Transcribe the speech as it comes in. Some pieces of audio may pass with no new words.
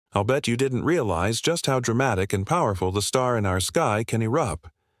I'll bet you didn't realize just how dramatic and powerful the star in our sky can erupt.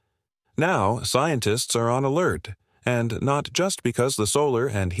 Now, scientists are on alert, and not just because the Solar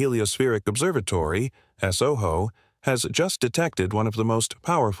and Heliospheric Observatory, SOHO, has just detected one of the most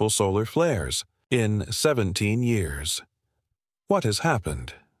powerful solar flares in 17 years. What has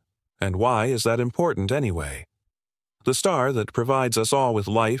happened? And why is that important anyway? The star that provides us all with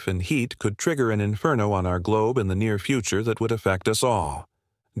life and heat could trigger an inferno on our globe in the near future that would affect us all.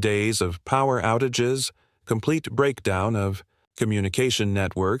 Days of power outages, complete breakdown of communication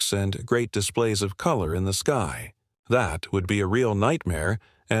networks, and great displays of color in the sky. That would be a real nightmare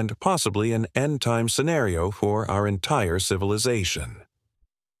and possibly an end-time scenario for our entire civilization.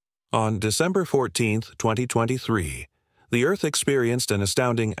 On December 14, 2023, the Earth experienced an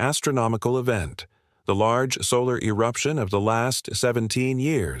astounding astronomical event, the large solar eruption of the last 17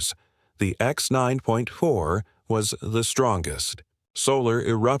 years. The X9.4 was the strongest solar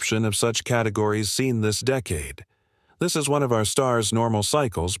eruption of such categories seen this decade. This is one of our star's normal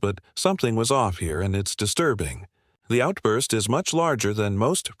cycles, but something was off here and it's disturbing. The outburst is much larger than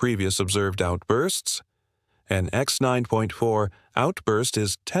most previous observed outbursts. An X9.4 outburst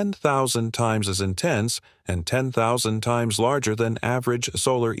is 10,000 times as intense and 10,000 times larger than average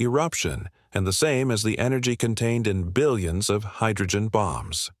solar eruption, and the same as the energy contained in billions of hydrogen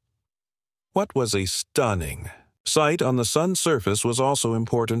bombs. What was a stunning sight on the Sun's surface was also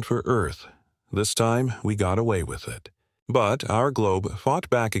important for Earth. This time, we got away with it. But our globe fought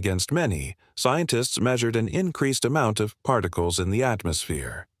back against many. Scientists measured an increased amount of particles in the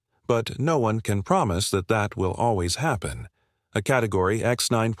atmosphere. But no one can promise that that will always happen. A Category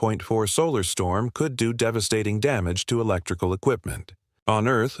X9.4 solar storm could do devastating damage to electrical equipment. On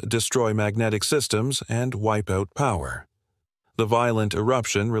Earth, destroy magnetic systems and wipe out power. The violent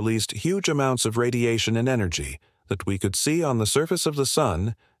eruption released huge amounts of radiation and energy that we could see on the surface of the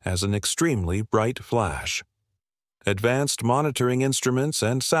Sun as an extremely bright flash. Advanced monitoring instruments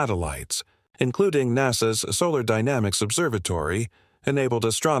and satellites, including NASA's Solar Dynamics Observatory, enabled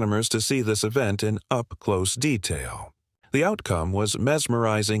astronomers to see this event in up-close detail. The outcome was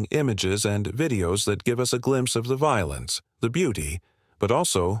mesmerizing images and videos that give us a glimpse of the violence, the beauty, but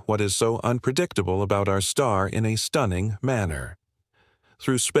also what is so unpredictable about our star in a stunning manner.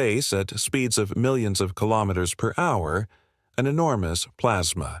 Through space at speeds of millions of kilometers per hour, an enormous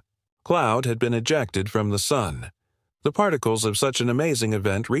plasma cloud had been ejected from the Sun. The particles of such an amazing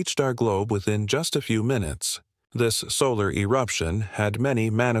event reached our globe within just a few minutes. This solar eruption had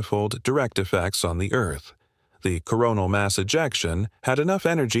many manifold direct effects on the Earth. The coronal mass ejection had enough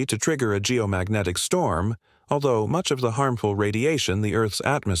energy to trigger a geomagnetic storm, although much of the harmful radiation the Earth's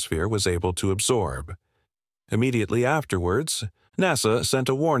atmosphere was able to absorb. Immediately afterwards, NASA sent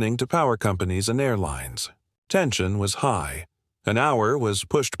a warning to power companies and airlines. Tension was high. An hour was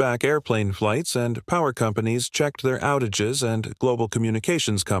pushed back airplane flights, and power companies checked their outages, and global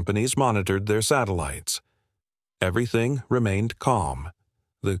communications companies monitored their satellites. Everything remained calm.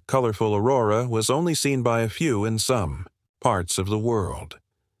 The colorful aurora was only seen by a few in some parts of the world.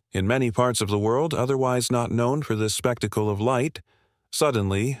 In many parts of the world otherwise not known for this spectacle of light,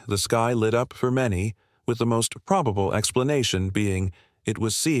 suddenly the sky lit up for many, with the most probable explanation being it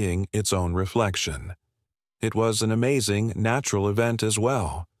was seeing its own reflection. It was an amazing natural event as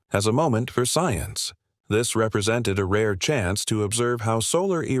well, as a moment for science. This represented a rare chance to observe how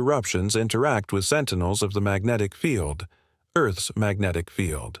solar eruptions interact with sentinels of the magnetic field, Earth's magnetic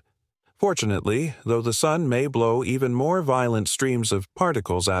field. Fortunately, though the Sun may blow even more violent streams of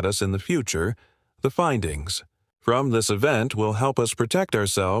particles at us in the future, the findings from this event will help us protect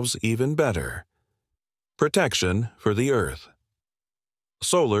ourselves even better. Protection for the Earth.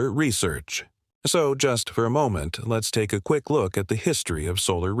 Solar research. So just for a moment, let's take a quick look at the history of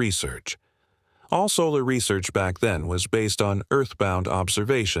solar research. All solar research back then was based on earthbound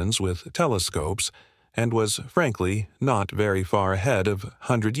observations with telescopes and was, frankly, not very far ahead of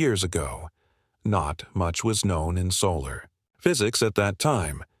 100 years ago. Not much was known in solar physics at that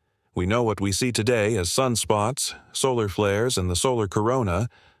time. We know what we see today as sunspots, solar flares, and the solar corona,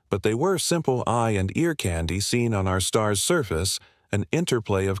 but they were simple eye and ear candy seen on our star's surface, an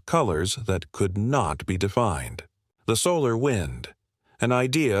interplay of colors that could not be defined. The solar wind, an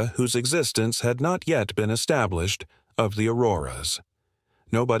idea whose existence had not yet been established, of the auroras.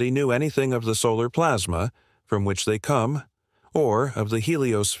 Nobody knew anything of the solar plasma, from which they come, or of the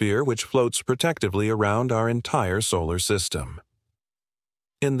heliosphere which floats protectively around our entire solar system.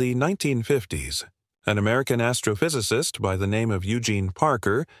 In the 1950s, an American astrophysicist by the name of Eugene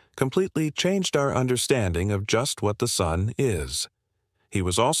Parker completely changed our understanding of just what the Sun is. He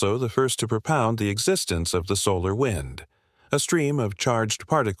was also the first to propound the existence of the solar wind, a stream of charged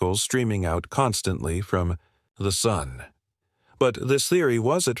particles streaming out constantly from the Sun. But this theory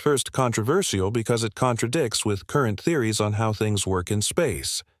was at first controversial because it contradicts with current theories on how things work in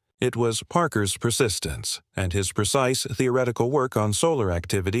space. It was Parker's persistence and his precise theoretical work on solar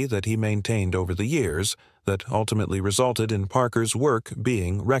activity that he maintained over the years that ultimately resulted in Parker's work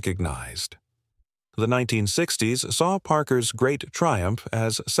being recognized. The 1960s saw Parker's great triumph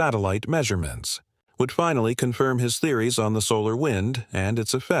as satellite measurements would finally confirm his theories on the solar wind and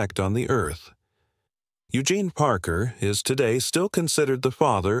its effect on the Earth. Eugene Parker is today still considered the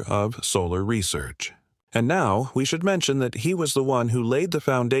father of solar research. And now we should mention that he was the one who laid the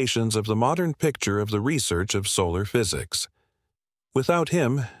foundations of the modern picture of the research of solar physics. Without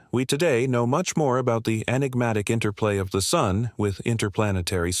him, we today know much more about the enigmatic interplay of the Sun with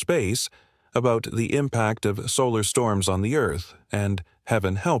interplanetary space, about the impact of solar storms on the Earth, and,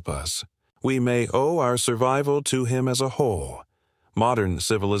 heaven help us, we may owe our survival to him as a whole. Modern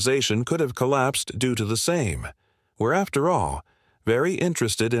civilization could have collapsed due to the same. We're, after all, very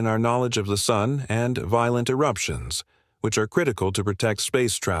interested in our knowledge of the Sun and violent eruptions, which are critical to protect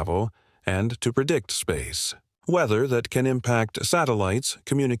space travel and to predict space. Weather that can impact satellites,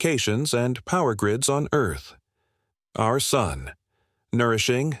 communications, and power grids on Earth. Our Sun,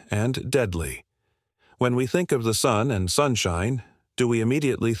 nourishing and deadly. When we think of the Sun and sunshine, do we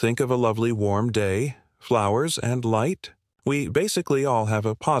immediately think of a lovely warm day, flowers, and light? We basically all have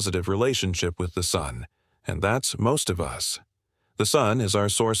a positive relationship with the Sun, and that's most of us. The Sun is our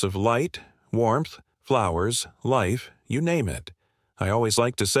source of light, warmth, flowers, life, you name it. I always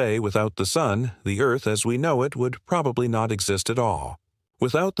like to say, without the Sun, the Earth as we know it would probably not exist at all.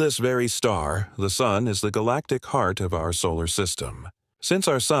 Without this very star, the Sun is the galactic heart of our solar system. Since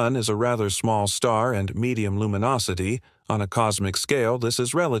our Sun is a rather small star and medium luminosity, on a cosmic scale this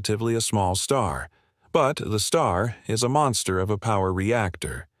is relatively a small star. But the star is a monster of a power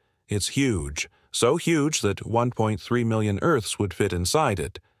reactor. It's huge, so huge that 1.3 million Earths would fit inside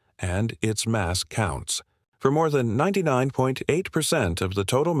it, and its mass counts, for more than 99.8% of the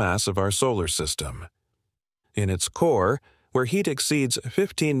total mass of our solar system. In its core, where heat exceeds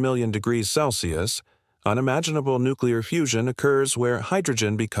 15 million degrees Celsius, unimaginable nuclear fusion occurs where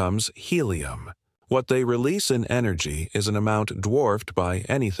hydrogen becomes helium. What they release in energy is an amount dwarfed by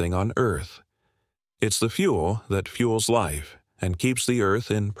anything on Earth. It's the fuel that fuels life and keeps the Earth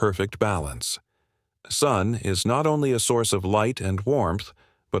in perfect balance. Sun is not only a source of light and warmth,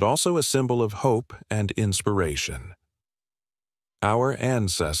 but also a symbol of hope and inspiration. Our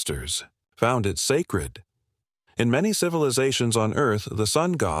ancestors found it sacred. In many civilizations on Earth, the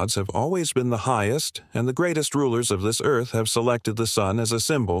sun gods have always been the highest, and the greatest rulers of this Earth have selected the sun as a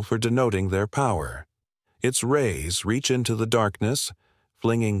symbol for denoting their power. Its rays reach into the darkness,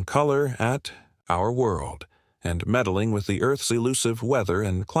 flinging color at our world, and meddling with the Earth's elusive weather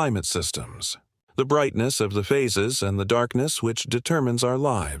and climate systems. The brightness of the phases and the darkness which determines our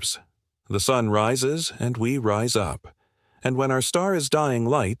lives. The sun rises and we rise up, and when our star is dying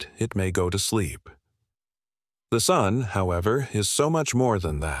light, it may go to sleep. The sun, however, is so much more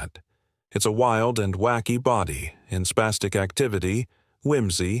than that. It's a wild and wacky body in spastic activity,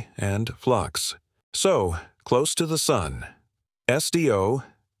 whimsy, and flux. So, close to the sun, SDO,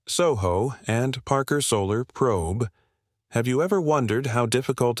 SOHO, and Parker Solar Probe. Have you ever wondered how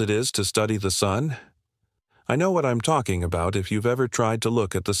difficult it is to study the sun? I know what I'm talking about if you've ever tried to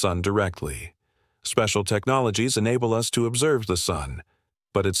look at the sun directly. Special technologies enable us to observe the sun,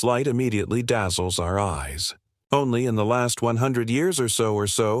 but its light immediately dazzles our eyes. Only in the last 100 years or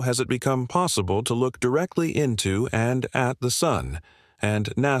so has it become possible to look directly into and at the sun, and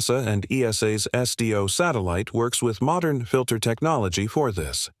NASA and ESA's SDO satellite works with modern filter technology for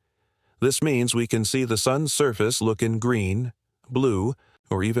this. This means we can see the sun's surface look in green, blue,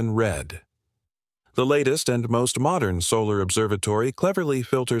 or even red. The latest and most modern solar observatory cleverly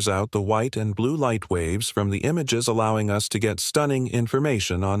filters out the white and blue light waves from the images, allowing us to get stunning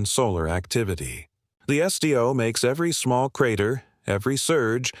information on solar activity. The SDO makes every small crater, every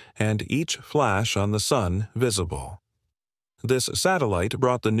surge, and each flash on the sun visible. This satellite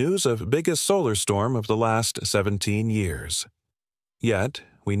brought the news of biggest solar storm of the last 17 years. Yet,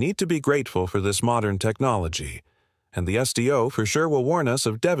 we need to be grateful for this modern technology, and the SDO for sure will warn us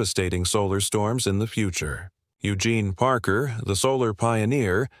of devastating solar storms in the future. Eugene Parker, the solar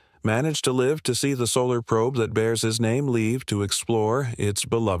pioneer, managed to live to see the solar probe that bears his name leave to explore its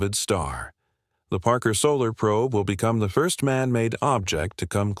beloved star. The Parker Solar Probe will become the first man-made object to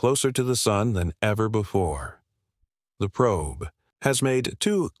come closer to the sun than ever before. The probe has made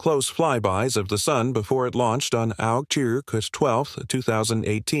 2 close flybys of the sun before it launched on August 12,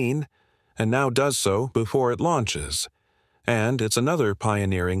 2018, and now does so before it launches. And it's another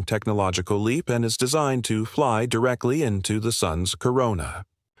pioneering technological leap and is designed to fly directly into the Sun's corona.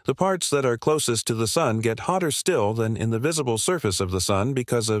 The parts that are closest to the Sun get hotter still than in the visible surface of the Sun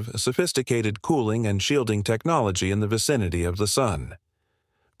because of sophisticated cooling and shielding technology in the vicinity of the Sun.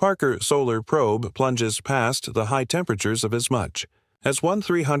 Parker Solar Probe plunges past the high temperatures of as much as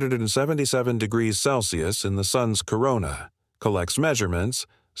 1,377 degrees Celsius in the Sun's corona, collects measurements,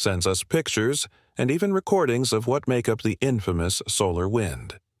 sends us pictures, and even recordings of what make up the infamous solar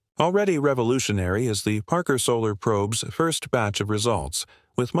wind. Already revolutionary is the Parker Solar Probe's first batch of results,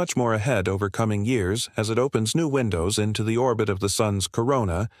 with much more ahead over coming years as it opens new windows into the orbit of the Sun's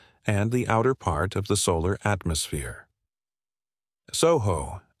corona and the outer part of the solar atmosphere.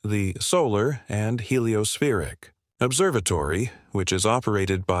 SOHO, the Solar and Heliospheric Observatory, which is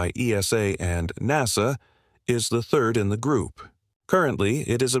operated by ESA and NASA, is the third in the group. Currently,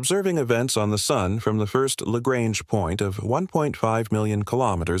 it is observing events on the Sun from the first Lagrange point of 1.5 million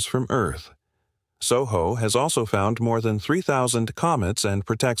kilometers from Earth. SOHO has also found more than 3,000 comets and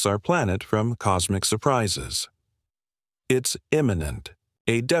protects our planet from cosmic surprises. It's imminent,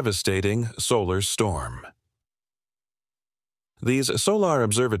 a devastating solar storm. These solar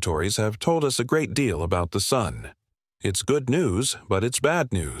observatories have told us a great deal about the Sun. It's good news, but it's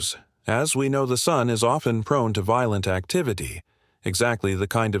bad news, as we know the Sun is often prone to violent activity, exactly the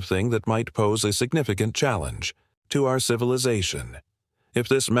kind of thing that might pose a significant challenge to our civilization. If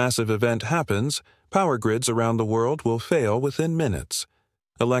this massive event happens, power grids around the world will fail within minutes.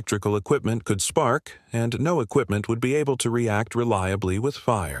 Electrical equipment could spark, and no equipment would be able to react reliably with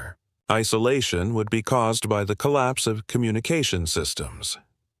fire. Isolation would be caused by the collapse of communication systems.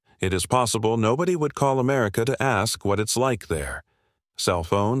 It is possible nobody would call America to ask what it's like there. Cell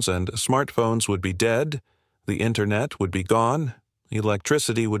phones and smartphones would be dead, the internet would be gone,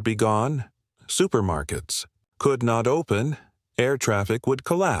 electricity would be gone, supermarkets could not open, air traffic would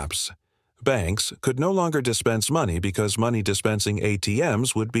collapse. Banks could no longer dispense money because money dispensing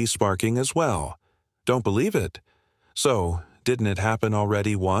ATMs would be sparking as well. Don't believe it? So, didn't it happen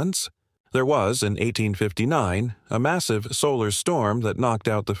already once? There was, in 1859, a massive solar storm that knocked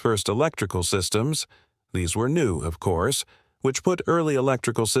out the first electrical systems. These were new, of course, which put early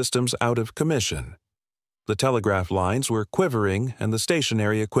electrical systems out of commission. The telegraph lines were quivering and the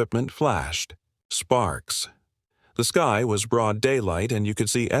stationary equipment flashed. Sparks. The sky was broad daylight and you could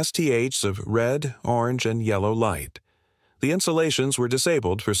see STHs of red, orange, and yellow light. The insulations were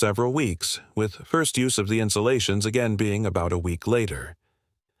disabled for several weeks, with first use of the insulations again being about a week later.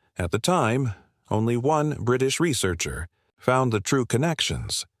 At the time, only one British researcher found the true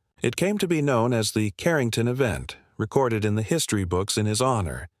connections. It came to be known as the Carrington event, recorded in the history books in his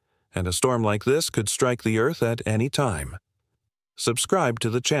honor, and a storm like this could strike the Earth at any time. Subscribe to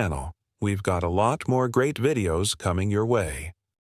the channel. We've got a lot more great videos coming your way.